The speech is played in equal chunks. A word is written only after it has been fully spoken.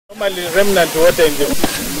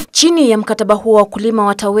Chini ya mkataba huo, wakulima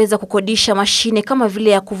wataweza kukodisha mashine kama vile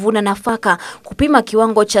ya kuvuna nafaka, kupima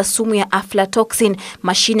kiwango cha sumu ya aflatoxin,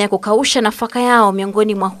 mashine ya kukausha nafaka yao,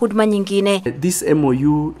 miongoni mwa huduma nyingine. This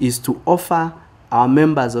MOU is to offer our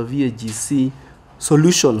members of Eagc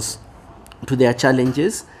solutions to their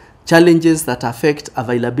challenges that affect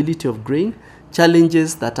availability of grain,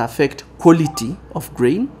 challenges that affect quality of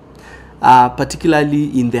grain, particularly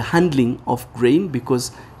in the handling of grain,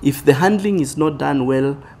 because if the handling is not done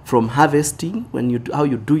well from harvesting, how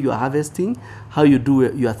you do your harvesting, how you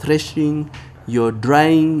do your threshing, your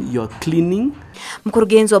drying, your cleaning.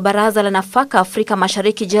 Mkurugenzi wa Baraza la Nafaka Afrika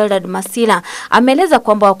Mashariki Gerald Masila ameeleza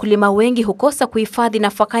kwamba wakulima wengi hukosa kuhifadhi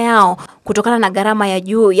nafaka yao kutokana na gharama ya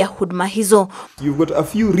juu ya huduma hizo. You've got a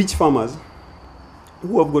few rich farmers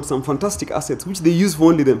who have got some fantastic assets which they use for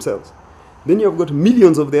only themselves. Then you have got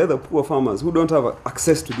millions of the other poor farmers who don't have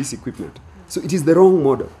access to this equipment. So it is the wrong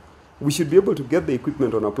model. We should be able to get the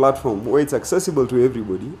equipment on a platform where it's accessible to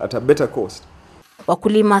everybody at a better cost.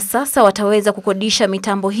 Wakulima sasa wataweza kukodisha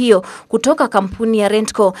mitambo hiyo kutoka kampuni ya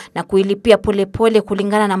Rentco na kuilipia polepole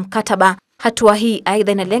kulingana na mkataba. Hatua hii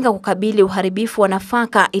aidha inalenga kukabili uharibifu wa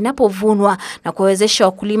nafaka inapovunwa na kuwezesha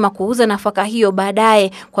wakulima kuuza nafaka hiyo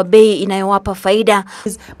baadaye kwa bei inayowapa faida.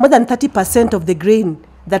 More than 30% of the grain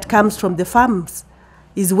that comes from the farms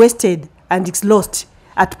is wasted and it's lost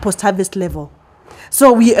at post-harvest level.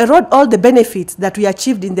 So we erode all the benefits that we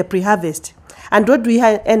achieved in the pre-harvest. And what do we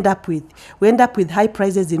end up with? We end up with high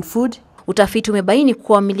prices in food. Utafiti umebaini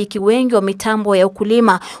kuwa wamiliki wengi wa mitambo ya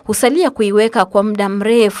ukulima husalia kuiweka kwa muda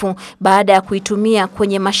mrefu baada ya kuitumia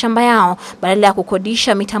kwenye mashamba yao badala ya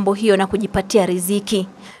kukodisha mitambo hiyo na kujipatia riziki.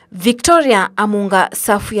 Victoria Amunga,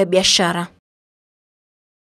 Safu ya Biashara.